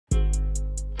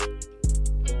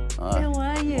How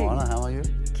are you? Moana, how are you?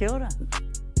 Kia ora.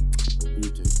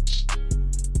 You too.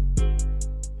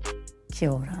 Kia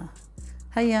ora.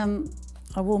 Hey,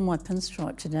 I wore my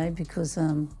pinstripe today because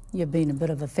you've been a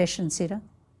bit of a fashion setter,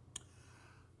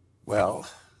 Well,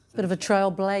 bit of a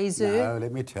trailblazer. no,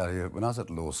 let me tell you, when I was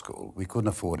at law school, we couldn't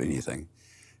afford anything.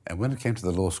 And when it came to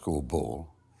the law school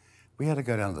ball, we had to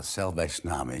go down to the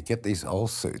Salvation Army, get these old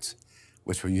suits,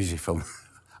 which were usually from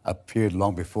a period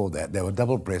long before that. They were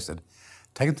double-breasted,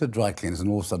 taken to the dry cleaners, and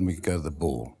all of a sudden we could go to the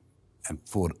ball and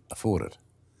afford it.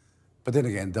 But then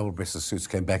again, double-breasted suits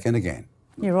came back in again.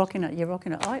 You're rocking it, you're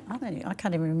rocking it. I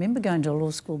can't even remember going to a law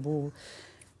school ball.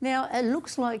 Now, it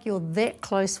looks like you're that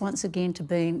close once again to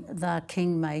being the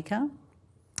kingmaker.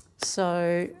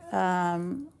 So,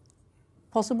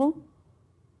 possible?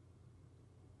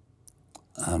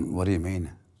 What do you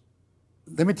mean?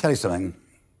 Let me tell you something.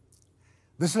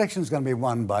 This election is going to be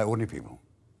won by ordinary people.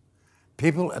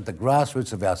 People at the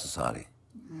grassroots of our society.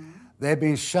 They're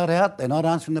being shut out, they're not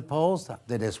answering the polls,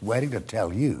 they're just waiting to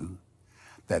tell you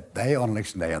that they on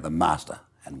election day are the master.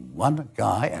 And one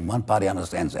guy and one party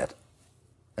understands that.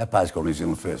 That party's called New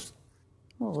Zealand First.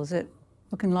 Well, is it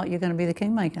looking like you're going to be the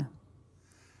kingmaker?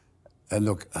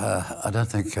 Look, I don't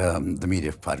think the media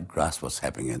have quite grasped what's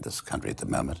happening in this country at the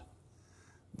moment.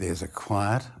 There's a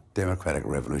quiet democratic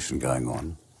revolution going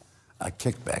on, a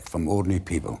kickback from ordinary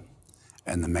people.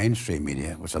 And the mainstream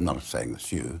media, which I'm not saying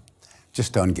it's you,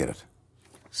 just don't get it.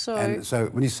 So, So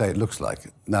when you say it looks like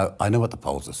it, no, I know what the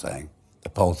polls are saying, the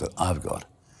polls that I've got.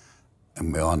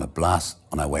 And we're on a blast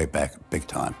on our way back big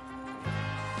time.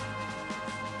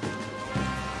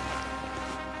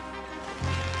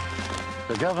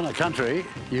 To govern a country,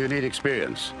 you need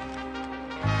experience.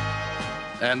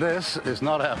 And this is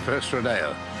not our first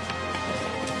rodeo.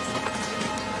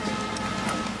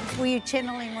 were you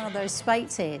channeling one of those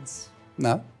Spates ads?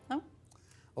 No. No?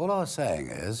 All I was saying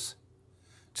is,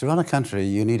 to run a country,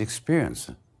 you need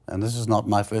experience. And this is not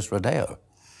my first rodeo.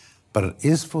 But it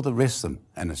is for the rest of them,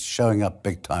 and it's showing up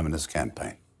big time in this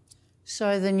campaign.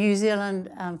 So the New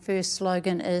Zealand First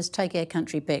slogan is take our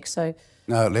country back. So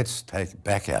No, let's take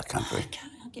back our country.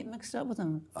 I get mixed up with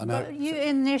them. I know. But you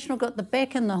and National got the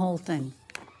back in the whole thing.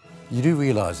 You do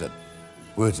realise that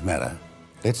words matter.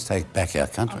 Let's take back our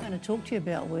country. I'm going to talk to you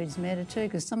about words matter too,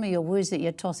 because some of your words that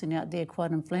you're tossing out there are quite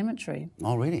inflammatory.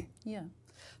 Oh, really? Yeah.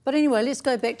 But anyway, let's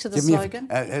go back to the Give me slogan.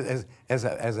 as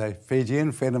a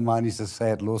Fijian friend of mine used to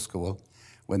say at law school,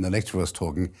 when the lecturer was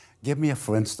talking, give me a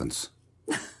for instance.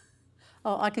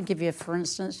 Oh, I could give you a for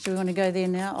instance. Do you want to go there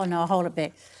now? Oh, no, I'll hold it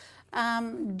back.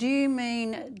 Do you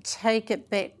mean take it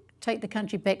back, take the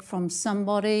country back from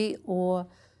somebody, or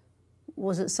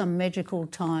was it some magical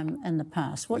time in the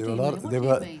past? What do you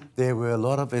mean? There were a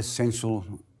lot of essential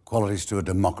qualities to a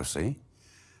democracy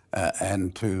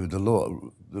and to the law,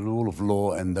 the rule of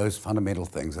law, and those fundamental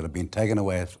things that have been taken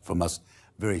away from us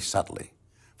very subtly.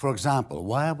 For example,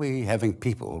 why are we having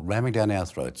people ramming down our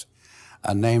throats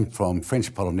a name from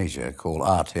French Polynesia called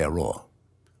Aotearoa?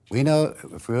 We know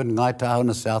if we're in Ngaitaho in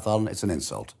the South Island, it's an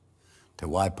insult. Te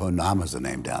Waipunama's the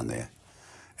name down there.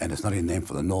 And it's not even named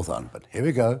for the North Island. But here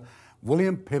we go.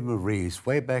 William Pember Reeves,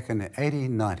 way back in the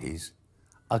 1890s,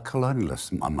 a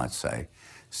colonialist, I might say,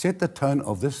 set the tone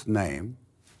of this name,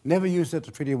 never used it at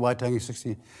the Treaty of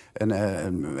Waitangi in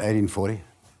 1840.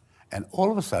 And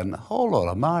all of a sudden, a whole lot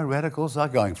of Maori radicals are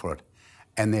going for it.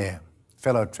 And their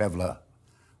fellow traveller,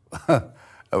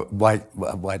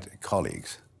 white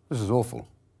colleagues. This is awful.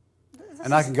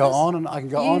 And I can go on and I can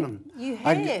go on.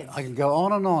 I can go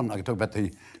on and on. I can talk about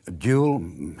the dual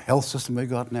health system we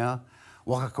got now.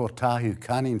 Waka Kotahi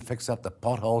can't even fix up the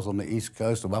potholes on the east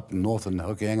coast or up north in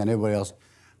Hokianga and everybody else.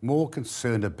 More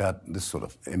concerned about this sort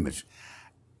of image.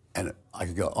 And I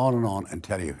could go on and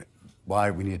tell you why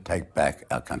we need to take back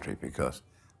our country, because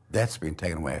that's been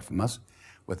taken away from us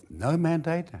with no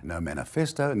mandate, no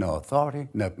manifesto, no authority,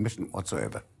 no permission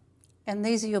whatsoever. And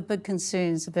these are your big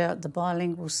concerns about the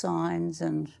bilingual signs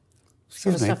and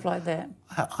sort of stuff like that?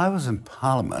 I was in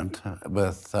Parliament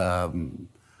with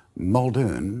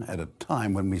Muldoon at a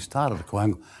time when we started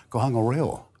Kohanga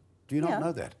Reo. Do you not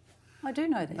know that? I do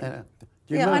know that.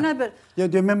 I know, but... Yeah,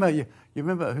 do you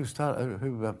remember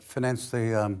who financed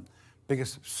the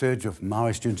biggest surge of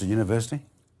Maori students at university?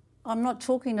 I'm not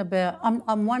talking about...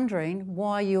 I'm wondering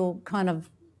why you're kind of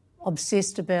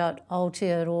obsessed about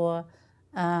Aotearoa,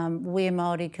 where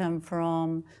Māori come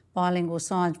from, bilingual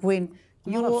signs, when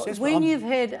you've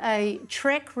had a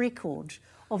track record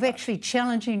of actually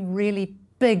challenging really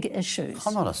big issues.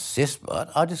 I'm not obsessed by it.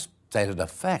 I just stated a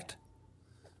fact.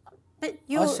 But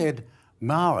I said,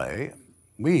 Maori,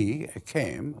 we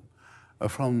came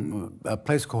from a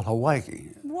place called Hawaii.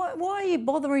 Why are you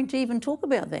bothering to even talk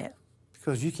about that?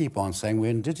 Because you keep on saying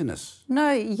we're Indigenous.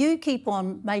 No, you keep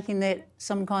on making that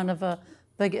some kind of a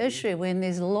big issue when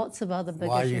there's lots of other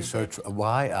big issues.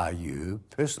 Why are you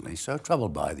personally so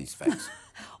troubled by these facts?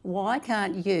 Why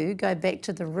can't you go back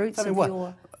to the roots of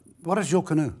your... What is your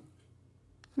canoe?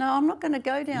 No, I'm not going to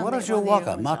go down What that is your one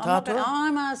waka? there. Matatua?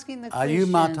 I'm asking the questions. Are you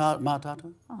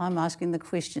Matatua? I'm asking the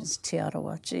questions, Te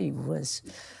Arawa. Gee whiz.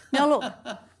 Now look,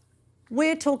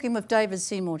 we're talking with David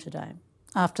Seymour today,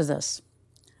 after this.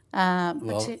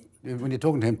 Well, when you're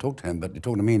talking to him, talk to him, but you're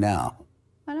talking to me now.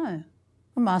 I know.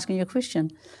 I'm asking you a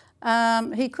question.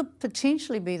 He could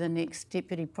potentially be the next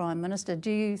Deputy Prime Minister.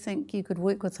 Do you think you could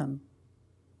work with him?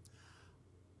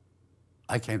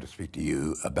 I came to speak to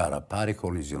you about a party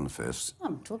called New Zealand First.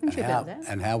 I'm talking to you about that.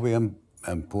 And how we're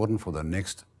important for the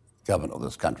next government of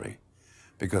this country.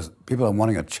 Because people are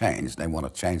wanting a change. They want a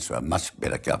change to a much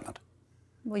better government.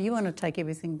 Well, you want to take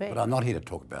everything back. But I'm not here to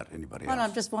talk about anybody else. No,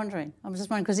 I'm just wondering.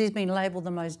 Because he's been labelled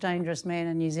the most dangerous man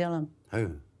in New Zealand.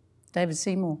 Who? David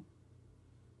Seymour.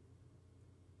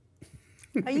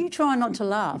 Are you trying not to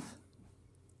laugh?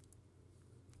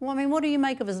 Well, I mean, what do you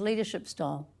make of his leadership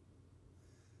style?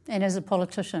 And as a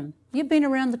politician? You've been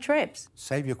around the traps.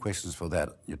 Save your questions for that.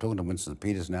 You're talking to Winston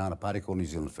Peters now in a party called New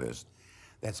Zealand First.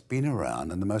 That's been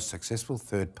around and the most successful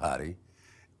third party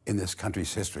in this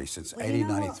country's history since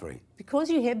 1893.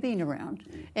 Because you have been around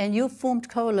and you've formed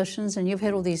coalitions and you've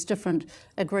had all these different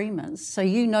agreements, so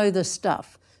you know this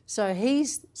stuff. So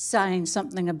he's saying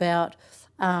something about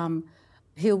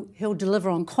he'll deliver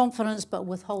on confidence but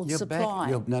withhold supply.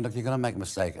 No, look, you're going to make a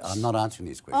mistake. I'm not answering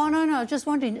these questions. Oh, no, just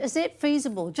wondering, is that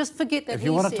feasible? Just forget that If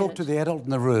you want to talk to the adult in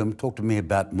the room, talk to me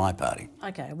about my party.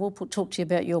 Okay, we'll talk to you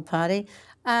about your party.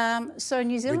 So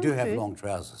New Zealand We do have long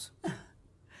trousers.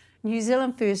 New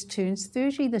Zealand First turns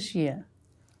 30 this year.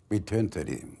 We turned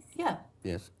 30. Yeah.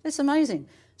 Yes. That's amazing.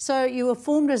 So you were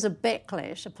formed as a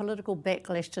backlash, a political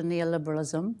backlash to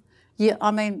neoliberalism. Yeah, I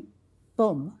mean,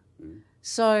 boom.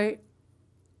 So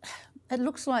it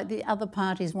looks like the other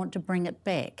parties want to bring it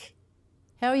back.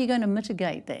 How are you going to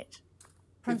mitigate that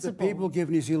principle? If the people give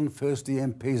New Zealand First the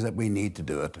MPs that we need to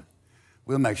do it,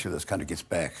 we'll make sure this country gets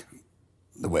back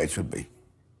the way it should be.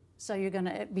 So you're going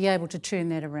to be able to turn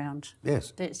that around?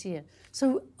 Yes. That's here.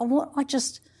 So I've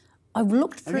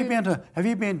looked through... Have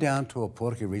you been down to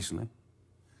Oporiki recently?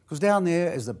 Because down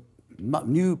there is the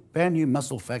brand new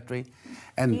mussel factory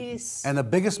and the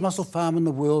biggest mussel farm in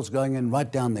the world is going in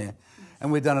right down there.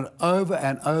 And we've done it over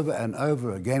and over and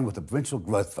over again with the Provincial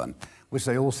Growth Fund, which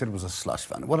they all said was a slush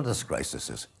fund. What a disgrace this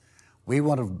is. We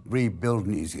want to rebuild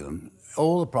New Zealand,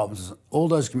 all the provinces, all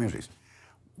those communities.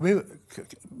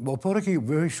 Oporiki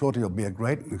very shortly will be a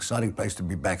great and exciting place to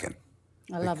be back in.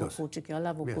 I love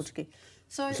Oporiki. Yes.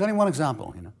 So it's only one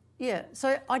example, you know. Yeah,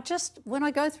 so when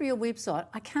I go through your website,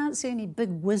 I can't see any big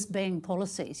whiz-bang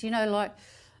policies. You know, like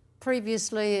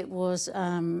previously it was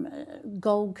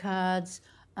gold cards,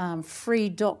 free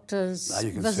doctors,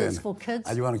 visits for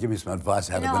kids. You want to give me some advice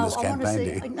how to win this campaign,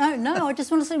 do you? No, I just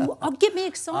want to say, get me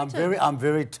excited. I'm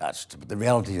very touched, but the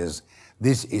reality is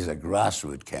this is a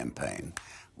grassroots campaign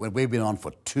where we've been on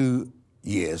for 2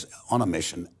 years on a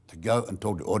mission to go and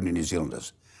talk to ordinary New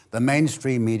Zealanders. The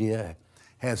mainstream media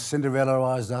has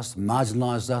Cinderellaised us,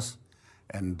 marginalised us,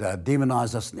 and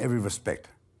demonised us in every respect.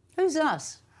 Who's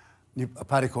us? A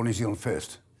party called New Zealand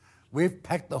First. We've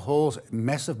packed the halls,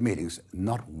 massive meetings,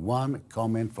 not one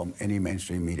comment from any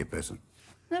mainstream media person.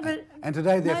 No, but and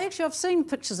today actually, I've seen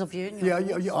pictures of you.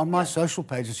 Yeah, on my social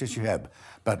pages, yes, you have,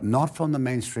 but not from the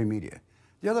mainstream media.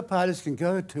 The other parties can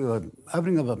go to an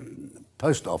opening of a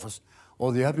post office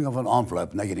or the opening of an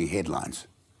envelope and they're getting headlines.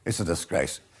 It's a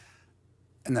disgrace.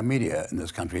 And the media in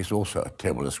this country is also a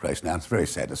terrible disgrace. Now, it's very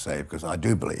sad to say because I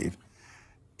do believe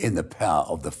in the power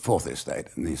of the fourth estate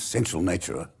and the essential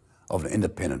nature of an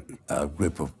independent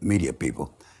group of media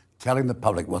people telling the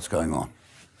public what's going on.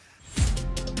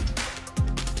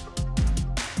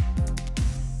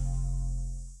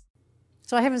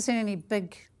 So I haven't seen any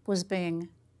big whiz-bang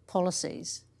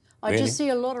policies. I just see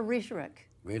a lot of rhetoric.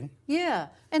 Really? Yeah,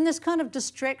 and this kind of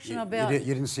distraction about you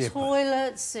didn't see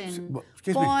toilets and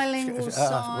bilingual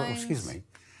signs. Excuse me.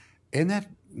 In that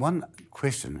one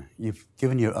question, you've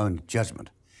given your own judgment.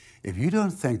 If you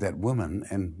don't think that women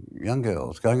and young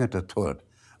girls going into the toilet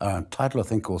are entitled to a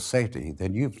thing called safety,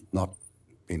 then you've not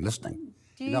been listening.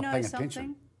 Do you know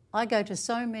something? I go to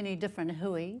so many different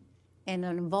hui and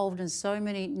am involved in so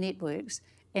many networks,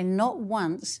 and not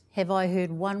once have I heard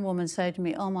one woman say to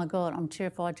me, "Oh my God, I'm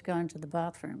terrified to go into the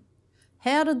bathroom."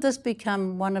 How did this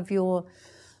become one of your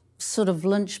sort of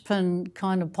linchpin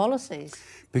kind of policies?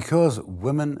 Because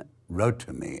women wrote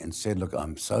to me and said, look,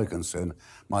 I'm so concerned.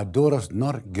 My daughter's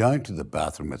not going to the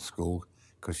bathroom at school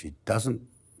because she doesn't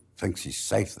think she's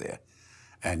safe there.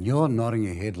 And you're nodding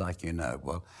your head like you know.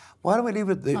 Well, why don't we leave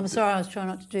it there? I'm sorry, I was trying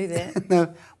not to do that.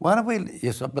 No, why don't we,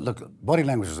 yes, but look, body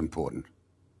language is important.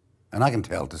 And I can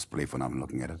tell disbelief when I'm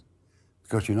looking at it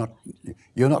because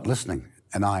you're not listening,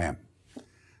 and I am.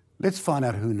 Let's find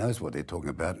out who knows what they're talking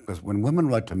about, because when women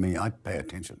write to me, I pay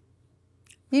attention.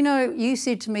 You know, you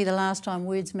said to me the last time,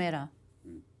 words matter.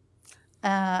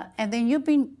 And then you've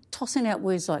been tossing out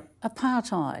words like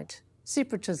apartheid,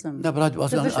 separatism, No, but I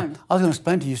was going to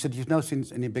explain to you, you said you've never seen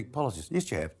any big policies. Yes,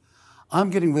 you have. I'm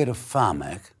getting rid of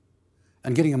Pharmac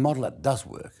and getting a model that does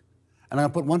work. And I'm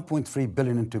going to put $1.3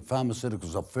 billion into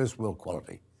pharmaceuticals of first world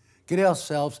quality. Get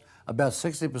ourselves about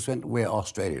 60% where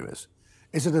Australia is.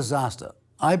 It's a disaster.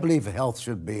 I believe health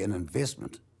should be an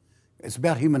investment. It's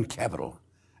about human capital.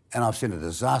 And I've seen a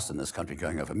disaster in this country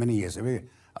going on for many years. Every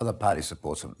other party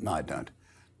supports it. No, I don't.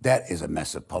 That is a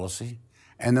massive policy.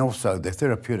 And also the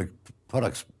therapeutic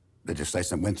products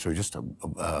legislation that went through just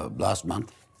last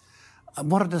month.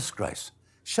 What a disgrace.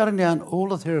 Shutting down all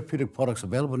the therapeutic products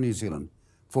available in New Zealand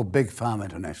for big pharma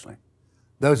internationally.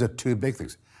 Those are two big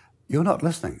things. You're not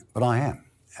listening, but I am.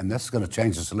 And that's going to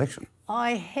change this election.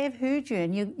 I have heard you,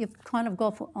 and you've kind of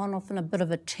gone off on a bit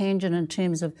of a tangent in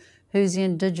terms of who's the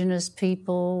Indigenous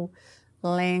people,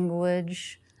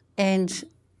 language, and,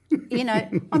 you know,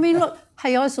 I mean, look,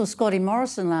 hey, I saw Scotty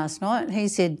Morrison last night, and he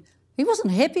said he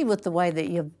wasn't happy with the way that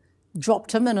you've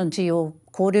dropped him into your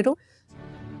kōrero.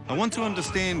 I want to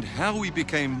understand how we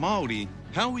became Māori,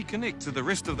 how we connect to the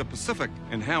rest of the Pacific,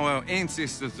 and how our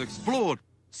ancestors explored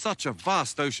such a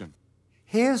vast ocean.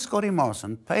 Here's Scotty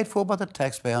Morrison, paid for by the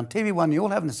taxpayer on TV1. You're all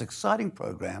having this exciting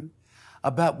program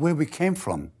about where we came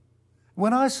from.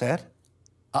 When I said,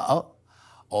 oh,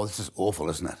 this is awful,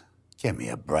 isn't it? Give me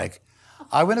a break.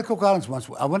 I went to Cook Islands once.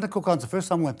 I went to Cook Islands the first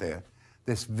time I went there.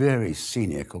 This very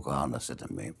senior Cook Islander said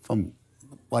to me from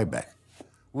way back,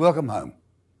 welcome home.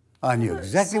 I knew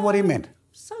exactly what he meant.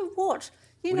 So what?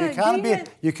 You Well, know,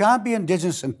 you can't be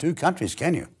Indigenous in two countries,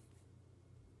 can you?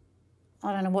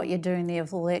 I don't know what you're doing there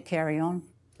with all that carry on.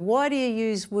 Why do you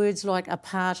use words like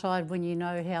apartheid when you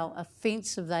know how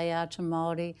offensive they are to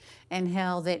Māori and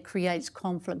how that creates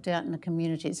conflict out in the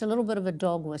community? It's a little bit of a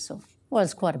dog whistle. Well,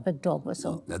 it's quite a big dog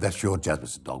whistle. No, that's your judgment,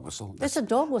 it's a dog whistle. That's a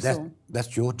dog whistle.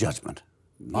 That's your judgment.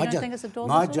 You don't think it's a dog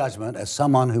My whistle? judgment, as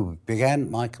someone who began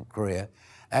my career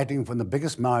acting from the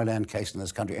biggest Maoriland case in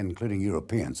this country, including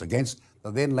Europeans, against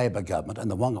the then Labour government and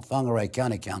the Whangarei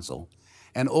County Council,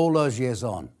 and all those years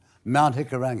on, Mount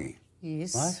Hikurangi,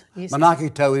 Yes. right? Yes. Manaki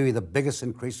Tauiwi, the biggest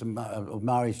increase in of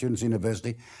Maori students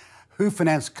university, who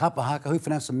financed Kapahaka, who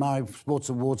financed the Maori Sports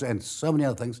Awards and so many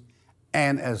other things,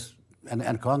 and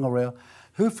Kaingaroa,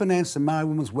 who financed the Maori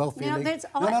Women's Welfare Now, League. that's,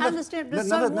 I understand, but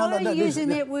so why are you using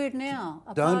that word now?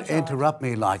 Don't Apartheid? interrupt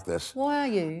me like this. Why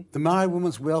are you? The Maori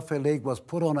Women's Welfare League was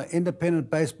put on an independent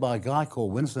base by a guy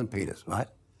called Winston Peters, right?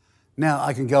 Now,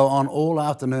 I can go on all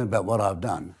afternoon about what I've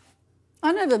done.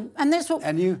 I know, but, and that's what.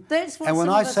 That's what. And when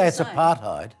some I of us say are it's saying.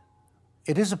 apartheid,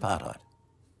 it is apartheid.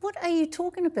 What are you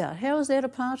talking about? How is that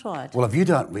apartheid? Well, if you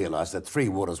don't realise that Three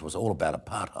Waters was all about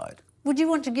apartheid. Would you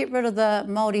want to get rid of the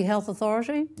Māori Health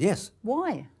Authority? Yes.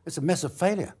 Why? It's a massive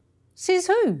failure. Says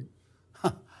who?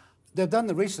 They've done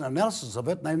the recent analysis of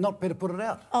it and they've not better put it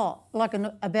out. Oh, like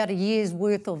about a year's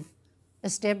worth of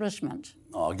establishment.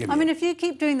 Oh, give me I mean, if you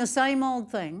keep doing the same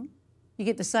old thing, you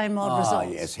get the same old results.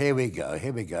 Oh, yes, here we go,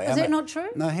 here we go. Is that not true?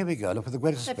 No, here we go. Look, with the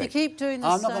greatest If you respect. keep doing the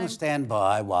I'm not same- going to stand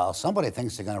by while somebody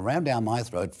thinks they're going to ram down my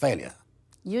throat failure.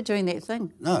 You're doing that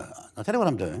thing. No, I'll tell you what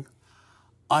I'm doing.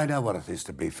 I know what it is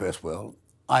to be first world.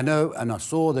 I know, and I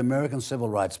saw the American civil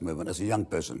rights movement as a young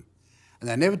person, and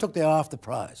they never took their eye off the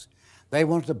prize. They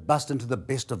wanted to bust into the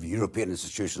best of European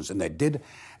institutions, and they did,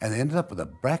 and they ended up with a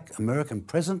black American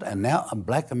president and now a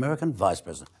black American vice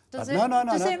president. Does But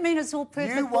does that mean it's all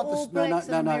perfect You for want all this- blacks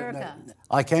in America? no.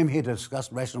 I came here to discuss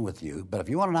rational with you, but if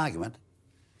you want an argument,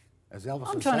 as Elvis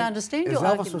I'm would trying say, to understand as your Elvis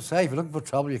argument. would say, if you're looking for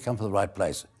trouble, you come to the right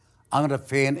place. I'm going to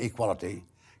defend equality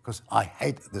because I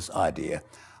hate this idea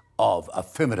of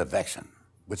affirmative action,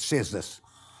 which says this.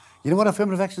 You know what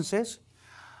affirmative action says?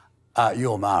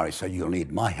 You're Maori, so you'll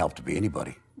need my help to be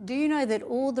anybody. Do you know that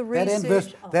all the That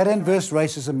research... inverse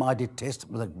racism I detest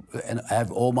and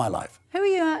have all my life. Who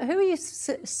are you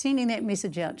sending that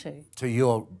message out to? To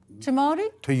your To Māori?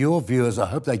 viewers, I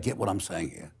hope they get what I'm saying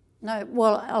here. No,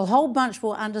 well, a whole bunch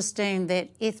will understand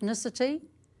that ethnicity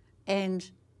and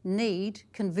need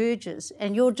converges,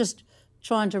 and you're just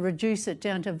trying to reduce it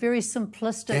down to a very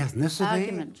simplistic Ethnicity?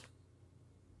 argument.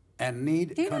 and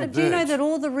need Do you know that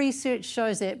all the research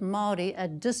shows that Māori are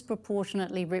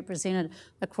disproportionately represented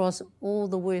across all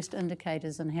the worst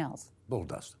indicators in health? Bull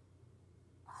dust.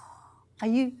 Are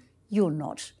you? You're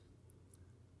not.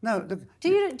 No. Look, Do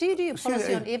you do your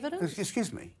policy on evidence?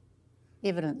 Excuse me.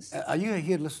 Evidence. Are you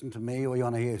here to listen to me, or you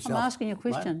want to hear yourself? I'm asking you a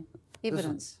question. Right?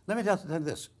 Evidence. Listen, let me tell you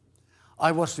this.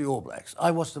 I watched the All Blacks.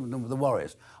 I watched the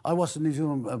Warriors. I watched the New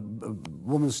Zealand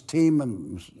women's team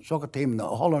and soccer team, the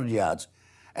whole 100 yards,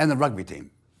 and the rugby team,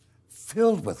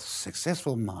 filled with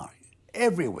successful Māori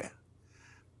everywhere.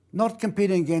 Not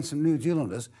competing against the New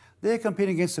Zealanders, they're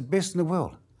competing against the best in the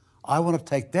world. I want to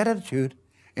take that attitude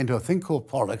into a thing called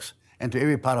politics and to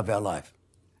every part of our life.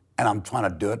 And I'm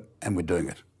trying to do it, and we're doing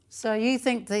it. So you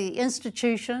think the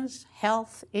institutions,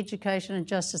 health, education and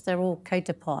justice, they're all kei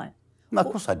pai? No, of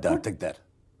course I don't think that.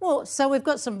 Well, so we've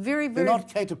got some very... They're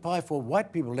not kei pai for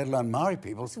white people, let alone Māori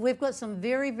people. So we've got some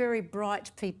very, very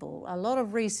bright people, a lot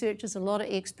of researchers, a lot of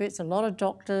experts, a lot of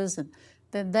doctors, and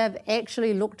they've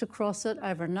actually looked across it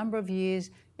over a number of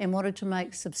years and wanted to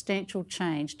make substantial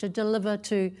change to deliver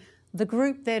to the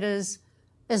group that is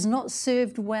not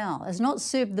served well, is not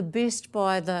served the best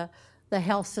by the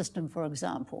health system, for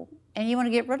example, and you want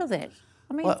to get rid of that.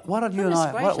 I mean, why don't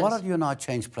you and I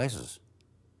change places?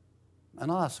 And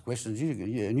I'll ask the questions,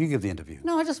 and you give the interview.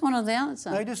 No, I just wanted the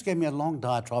answer. No, you just gave me a long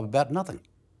diatribe about nothing.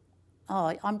 Oh,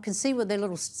 I can see with the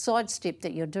little sidestep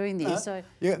that you're doing there. So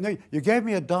You gave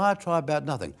me a diatribe about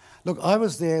nothing. Look, I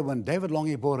was there when David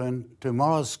Longy brought in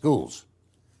tomorrow's schools,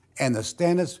 and the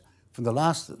standards from the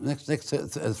next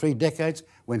 3 decades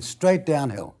went straight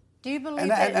downhill. Do you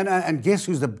believe and guess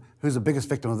who's the biggest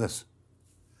victim of this?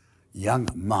 Young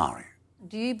Māori.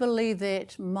 Do you believe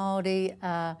that Māori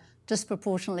are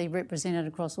disproportionately represented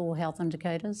across all health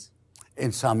indicators?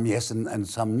 In some, yes, and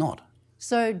some not.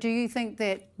 So do you think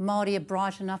that Māori are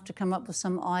bright enough to come up with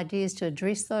some ideas to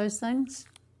address those things?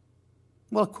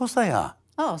 Well, of course they are.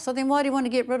 Oh, so then why do you want to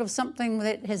get rid of something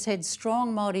that has had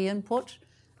strong Māori input,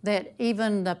 that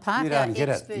even the Pākehā You don't get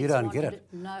it. You don't get it.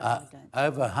 No, I don't.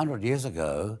 Over 100 years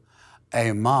ago,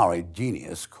 a Māori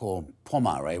genius called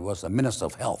Pomare was the Minister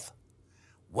of Health.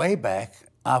 Way back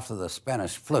after the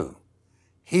Spanish flu,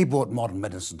 he brought modern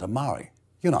medicine to Māori.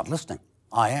 You're not listening.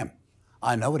 I am.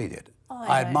 I know what he did.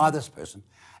 I admire this person.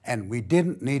 And we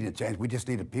didn't need a change. We just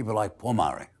needed people like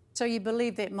Pomare. So you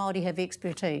believe that Māori have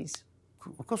expertise?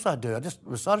 Of course I do. I just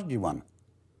recited you one.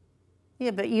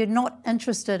 Yeah, but you're not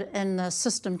interested in the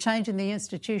system, changing the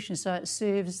institution so it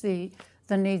serves the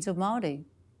needs of Māori.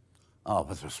 Oh,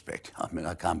 with respect. I mean,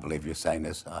 I can't believe you're saying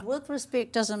this. With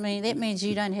respect doesn't mean, that means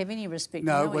you don't have any respect.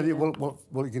 No,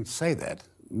 well, you can say that.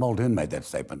 Muldoon made that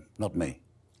statement, not me.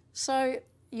 So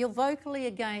you're vocally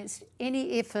against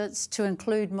any efforts to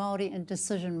include Māori in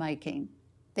decision-making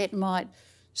that might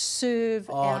serve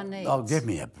our needs? Oh, give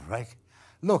me a break.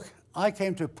 Look, I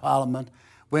came to Parliament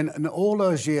when in all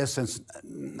those years since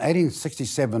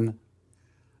 1867,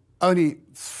 only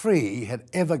 3 had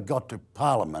ever got to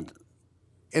Parliament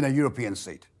in a European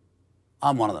seat.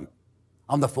 I'm one of them.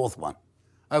 I'm the 4th one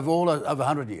over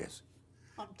 100 years.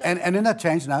 And in that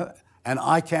change now, and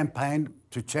I campaigned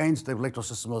to change the electoral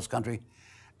system of this country,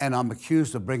 and I'm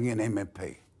accused of bringing in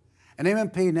MMP. An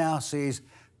MMP now sees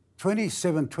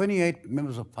 28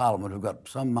 members of Parliament who've got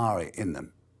some Māori in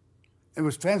them. It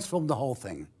was transformed the whole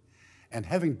thing. And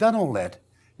having done all that,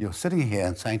 you're sitting here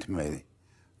and saying to me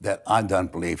that I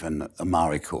don't believe in a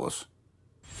Māori cause.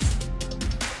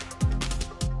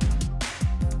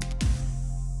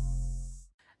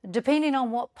 Depending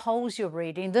on what polls you're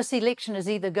reading, this election is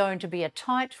either going to be a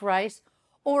tight race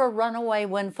or a runaway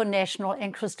win for National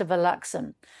and Christopher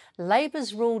Luxon.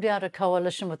 Labor's ruled out a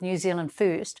coalition with New Zealand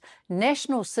First,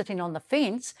 National's sitting on the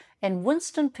fence, and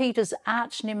Winston Peters'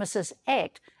 arch nemesis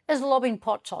ACT is lobbing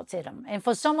pot-shots at him. And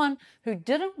for someone who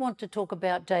didn't want to talk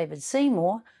about David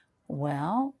Seymour,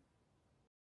 well...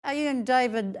 Are you and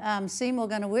David Seymour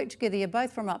going to work together? You're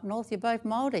both from up north, you're both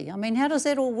Māori. I mean, how does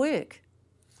that all work?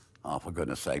 Oh, for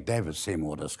goodness sake, David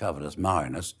Seymour discovered his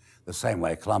Māoriness the same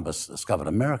way Columbus discovered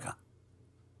America,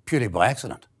 purely by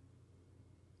accident.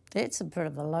 That's a bit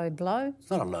of a low blow.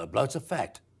 It's not a low blow, it's a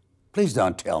fact. Please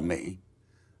don't tell me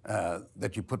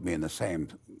that you put me in the same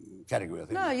category.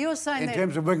 No, you're saying that... In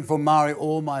terms of working for Māori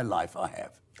all my life, I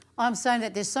have. I'm saying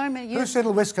that there's so many... Who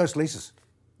settled West Coast leases?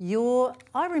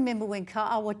 I remember when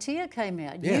Ka Awatea came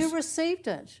out. Yes. You received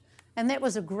it. And that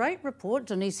was a great report.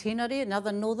 Denise Henare,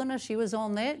 another northerner, she was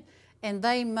on that. And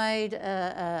they made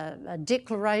a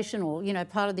declaration, or, you know,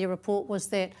 part of their report was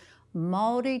that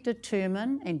Māori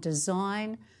determine and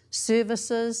design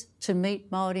services to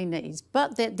meet Māori needs,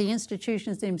 but that the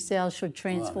institutions themselves should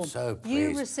transform. I'm so pleased.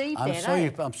 You received I'm that, so, eh?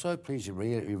 I'm so pleased you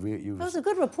It was a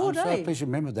good report, I'm eh? so pleased you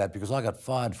remembered that because I got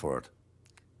fired for it.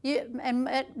 Yeah, and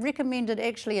it recommended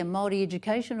actually a Māori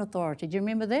Education Authority. Do you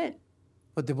remember that?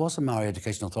 But there was a Maori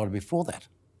Education Authority before that.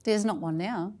 There's not one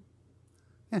now.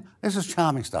 Yeah, this is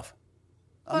charming stuff.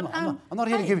 I'm not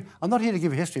here to give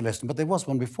you a history lesson, but there was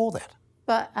one before that.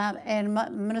 But and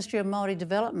Ministry of Māori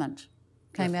Development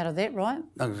came out of that, right?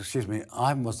 No, excuse me,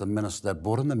 I was the minister that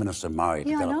brought in the Minister of Maori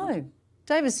Yeah, I Development. know.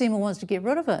 David Seymour wants to get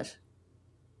rid of it.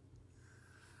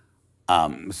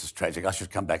 This is tragic. I should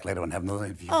come back later and have another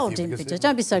interview. Oh, with you Dean because Peters,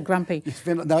 don't be so grumpy.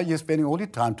 you're spending all your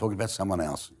time talking about someone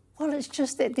else. Well, it's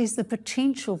just that there's the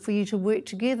potential for you to work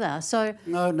together. So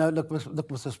No, look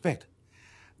with respect.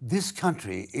 This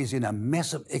country is in a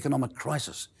massive economic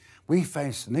crisis. We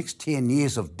face the next 10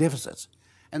 years of deficits,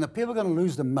 and the people going to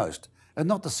lose the most are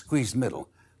not the squeezed middle.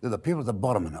 They're the people at the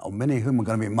bottom, and many of whom are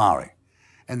going to be Maori.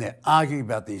 And they're arguing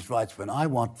about these rights when I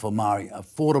want for Maori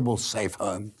affordable, safe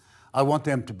home. I want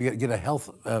them to get a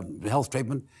health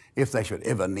treatment if they should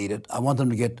ever need it. I want them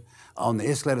to get on the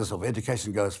escalators of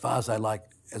education, go as far as they like,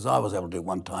 as I was able to do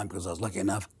one time because I was lucky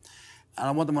enough. And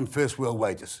I want them on first world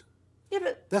wages. yeah,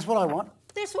 but That's what I want.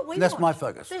 that's what we That's want. my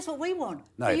focus. That's what we want.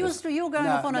 No, it you're isn't. going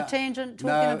off on a tangent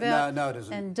talking about no, it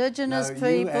isn't. Indigenous No,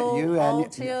 people, you and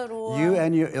Aotearoa. you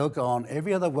and your ilk are on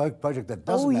every other woke project that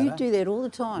doesn't Oh, matter. you do that all the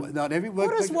time. Not every woke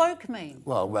What does project- woke mean?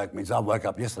 Well, woke means I woke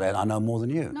up yesterday and I know more than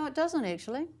you. No, it doesn't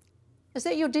actually. Is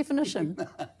that your definition?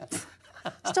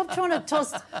 Stop trying to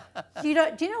toss. Do you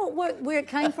know where it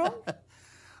came from?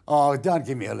 Oh, don't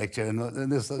give me a lecture. In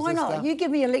this Why not? stuff. You gave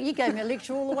me a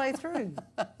lecture all the way through.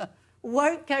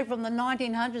 Woke came from the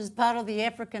 1900s, part of the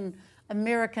African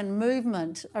American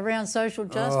movement around social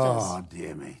justice. Oh,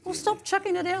 dear me. Well, dear stop me.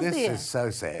 chucking it out This there. is so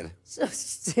sad.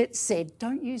 It's said,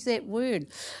 don't use that word.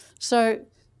 So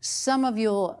some of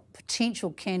your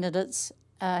potential candidates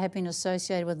have been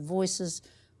associated with Voices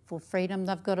for Freedom.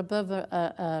 They've got a bit of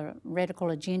a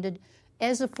radical agenda.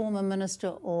 As a former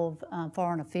Minister of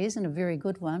Foreign Affairs, and a very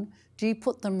good one, do you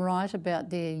put them right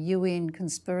about their UN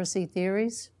conspiracy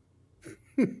theories?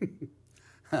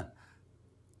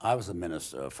 I was the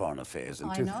Minister of Foreign Affairs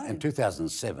I know. in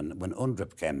 2007 when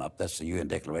UNDRIP came up. That's the UN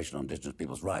Declaration on Indigenous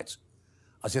People's Rights.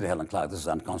 I said to Helen Clark, this is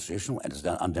unconstitutional and it's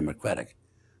undemocratic,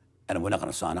 and we're not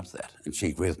going to sign up to that. And she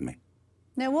agreed with me.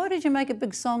 Now, why did you make a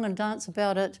big song and dance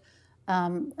about it,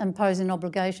 imposing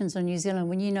obligations on New Zealand,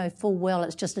 when you know full well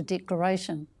it's just a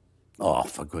declaration? Oh,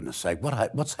 for goodness sake,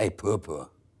 what's Hey Purpur?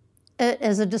 It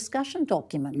is a discussion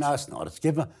document. No, it's not. It's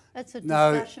It's a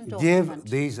discussion document.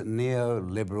 Give these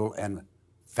neoliberal and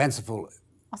fanciful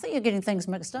I think you're getting things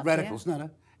mixed up radicals, there. no,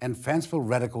 and fanciful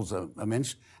radicals an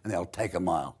inch and they'll take a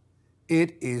mile.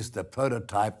 It is the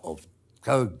prototype of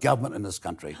co-government in this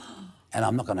country, and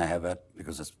I'm not going to have it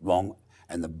because it's wrong.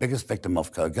 And the biggest victim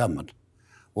of co-government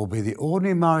will be the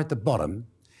ordinary Maori at the bottom,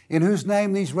 in whose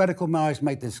name these radical Maoris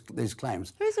make these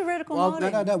claims. Who's a radical Well,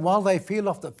 Māori? no. While they feed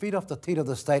off the teat of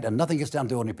the state, and nothing gets down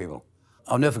to ordinary people.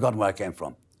 I've never forgotten where I came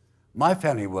from. My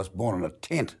family was born in a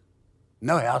tent,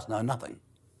 no house, no nothing,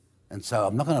 and so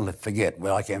I'm not going to forget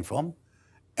where I came from,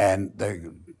 and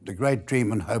the great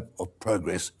dream and hope of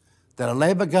progress that a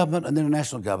Labor government and then a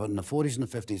national government in the 40s and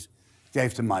the 50s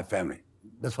gave to my family.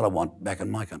 That's what I want back in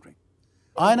my country.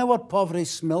 I know what poverty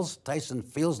smells, tastes, and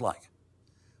feels like,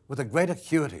 with a great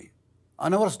acuity. I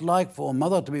know what it's like for a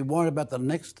mother to be worried about the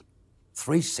next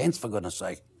 3 cents, for goodness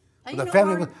sake, with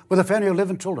a family of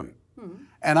 11 children.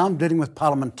 And I'm dealing with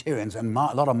parliamentarians and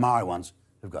a lot of Maori ones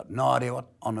who've got no idea what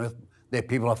on earth their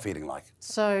people are feeling like.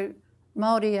 So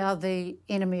Māori are the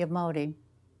enemy of Māori.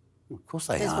 Of course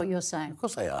they are. That's what you're saying. Of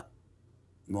course they are.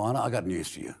 Moana, I got news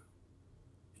for you.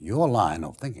 Your line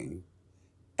of thinking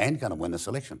ain't going to win this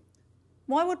election.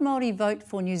 Why would Māori vote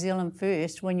for New Zealand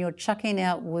first when you're chucking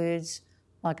out words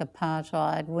like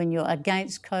apartheid, when you're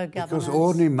against co-governance? Because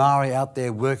ordinary Maori out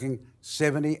there working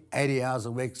 70, 80 hours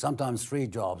a week, sometimes 3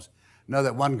 jobs, know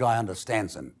that one guy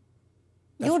understands them.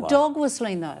 You're dog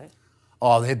whistling though.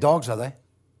 Oh, they're dogs, are they?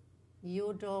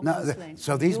 You're dog No, whistling.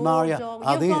 so these You're Maori dog,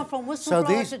 are you've these, gone from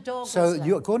whistleblower to dog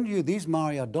whistling. according to you, these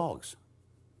Maori are dogs.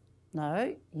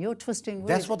 No, you're twisting words.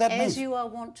 That's what that means. As you are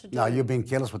want to do. No, you're being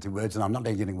careless with your words, and I'm not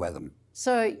getting away with them.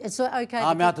 So it's okay.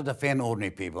 I'm out to defend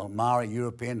ordinary people, Maori,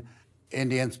 European,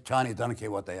 Indians, Chinese, don't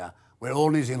care what they are. We're all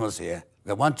New Zealanders here. We've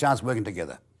got one chance working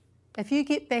together. If you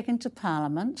get back into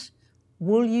Parliament,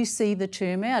 will you see the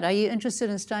term out? Are you interested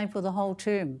in staying for the whole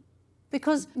term?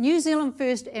 Because New Zealand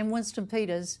First and Winston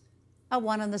Peters are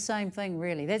one and the same thing,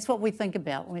 really. That's what we think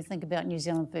about when we think about New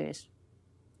Zealand First.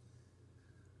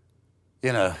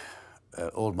 You know,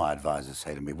 all my advisors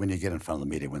say to me, when you get in front of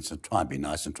the media, Winston, try and be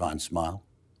nice and try and smile.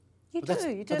 You do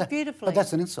it beautifully. But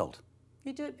that's an insult.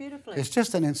 You do it beautifully. It's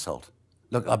just an insult.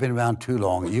 Look, I've been around too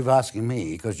long. You've asking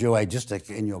me because you're ageistic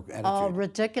in your attitude. Oh,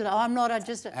 ridiculous. I'm not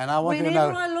ageistic. And I want you to know,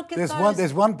 I look at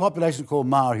there's one population called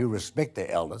Maori who respect their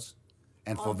elders,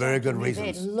 and for very good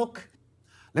reasons. Look.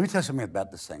 Let me tell you something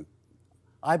about this thing.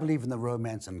 I believe in the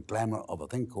romance and glamour of a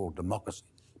thing called democracy.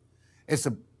 It's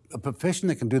a profession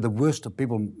that can do the worst of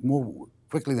people more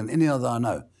quickly than any other I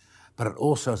know, but it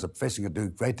also is a profession that can do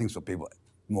great things for people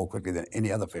more quickly than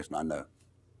any other profession I know.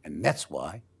 And that's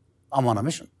why I'm on a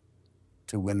mission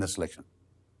to win this election.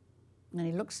 And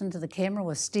he looks into the camera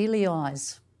with steely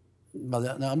eyes.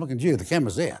 Well, no, I'm looking at you. The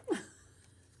camera's there.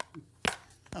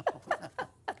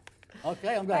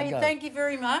 Okay, I'm going to go. Thank you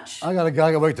very much. I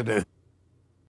got work to do.